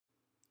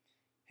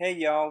Hey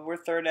y'all, we're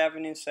Third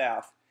Avenue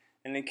South,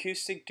 an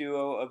acoustic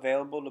duo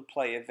available to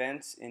play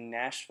events in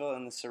Nashville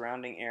and the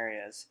surrounding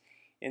areas.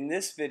 In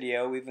this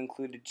video, we've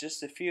included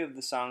just a few of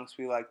the songs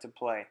we like to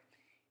play.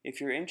 If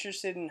you're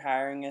interested in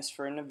hiring us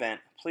for an event,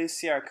 please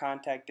see our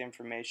contact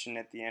information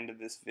at the end of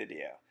this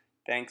video.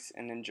 Thanks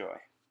and enjoy.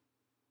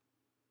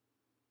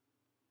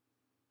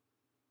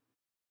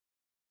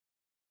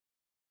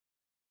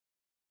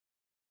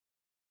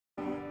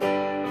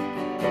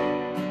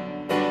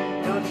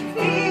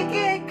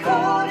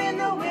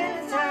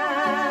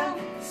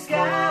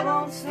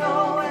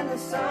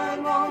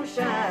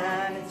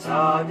 It's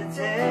hard to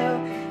tell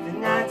the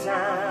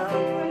nighttime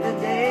from the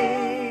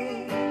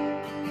day.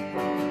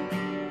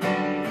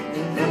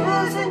 You're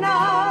losing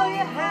all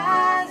your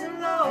highs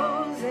and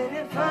lows, and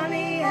it's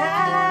funny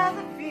how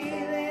the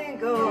feeling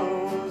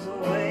goes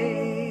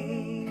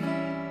away.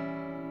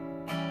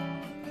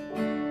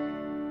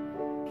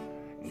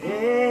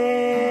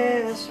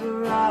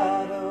 Desperado.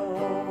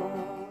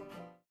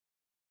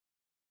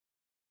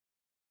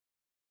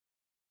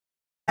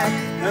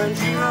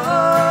 Country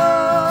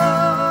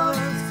roads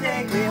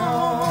take me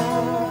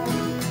home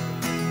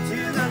to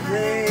the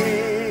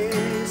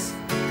place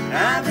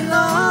I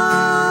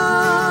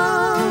belong,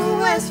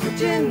 West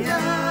Virginia.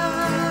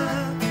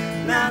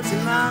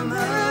 Mountain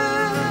mama,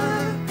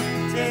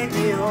 take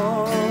me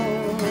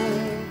home,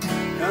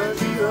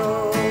 country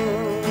road.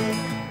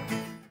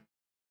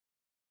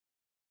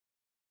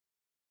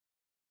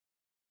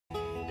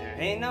 There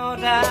ain't no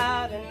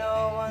doubt in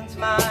no one's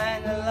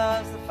mind that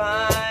love's the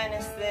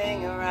finest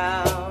thing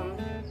around.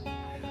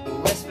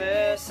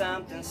 Whisper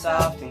something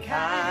soft and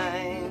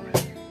kind,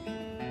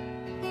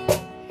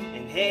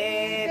 and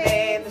hey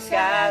babe, the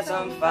sky's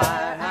on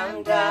fire,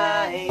 I'm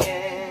dying,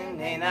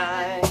 ain't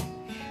I?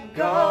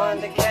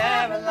 Going to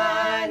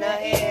Carolina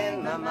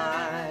in my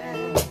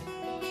mind.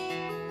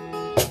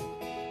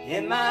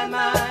 In my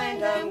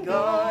mind I'm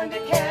going to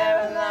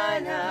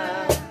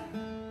Carolina.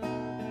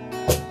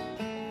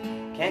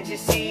 Can't you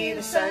see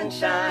the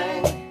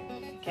sunshine?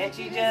 Can't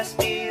you just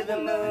feel the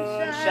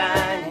moon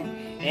shining?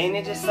 Ain't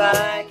it just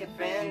like a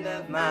friend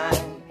of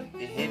mine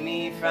that hit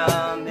me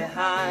from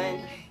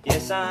behind?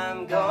 Yes,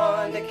 I'm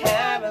going to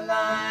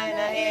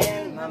Carolina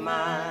in my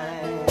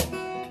mind.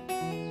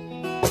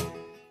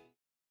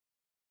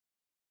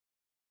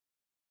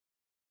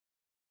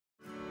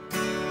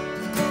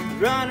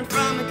 Running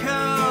from the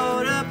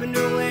cold up in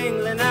New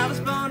England, I was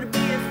born to be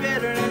a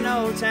fiddler and an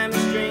old-timey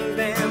string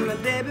band. My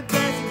baby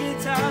plays the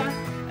guitar,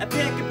 I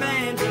pick a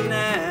banjo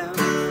now.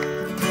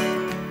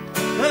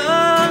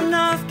 Oh,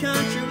 North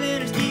Country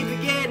winters keep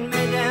getting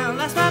me down.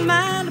 Lost my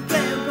mind to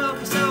playing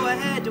poker, so I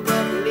had to up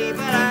and leave.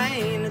 But I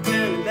ain't a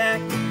turning back,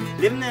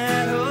 living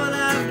that whole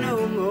life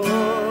no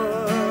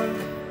more.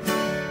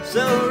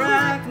 So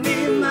rock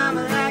me,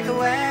 mama, like a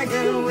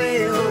wagon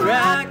wheel.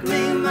 Rock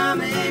me,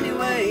 mama, any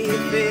way you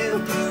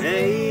feel.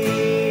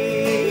 Hey,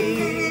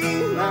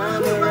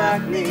 mama,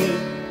 rock me.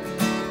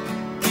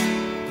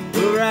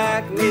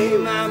 Rock me,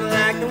 mama,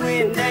 like the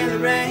wind and the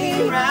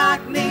rain.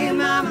 Rock me,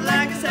 mama,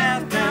 like a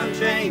southbound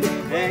train.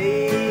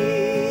 Hey,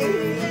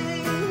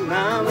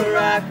 mama,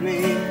 rock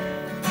me.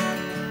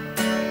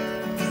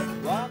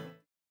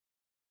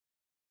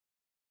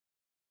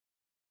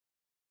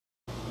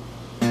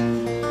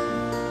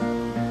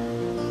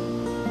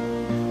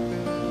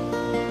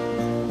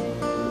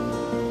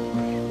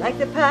 Like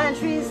the pine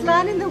trees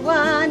lining the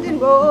winding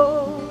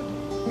road,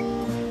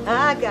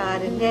 I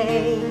got a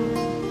name,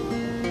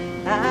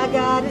 I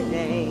got a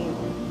name.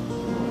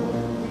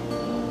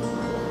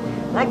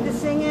 Like the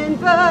singing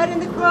bird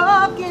and the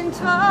croaking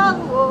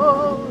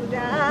toad,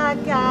 I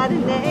got a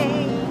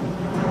name,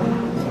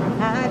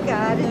 I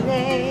got a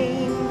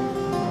name.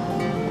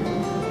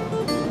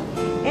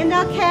 And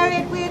I'll carry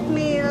it with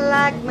me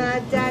like my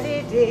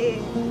daddy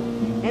did,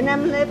 and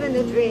I'm living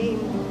the dream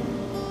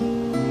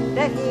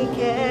that he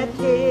kept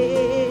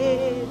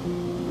hid.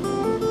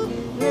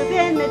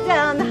 Moving me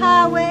down the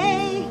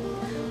highway,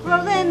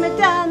 rolling me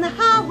down the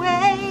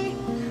highway,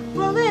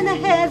 rolling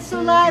ahead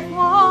so life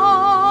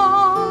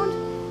won't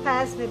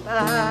pass me by.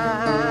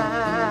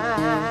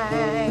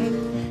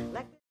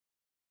 Like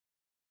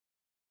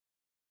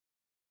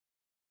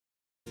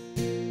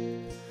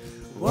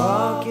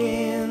walk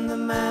in the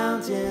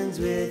mountains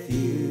with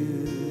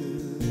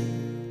you,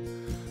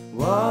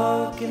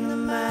 walk in the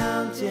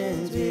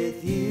mountains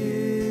with you.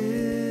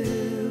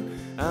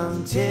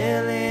 I'm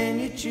telling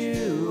you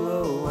true,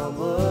 oh, I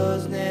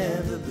was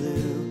never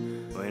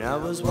blue when I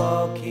was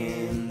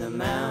walking the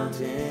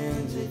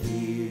mountains with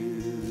you.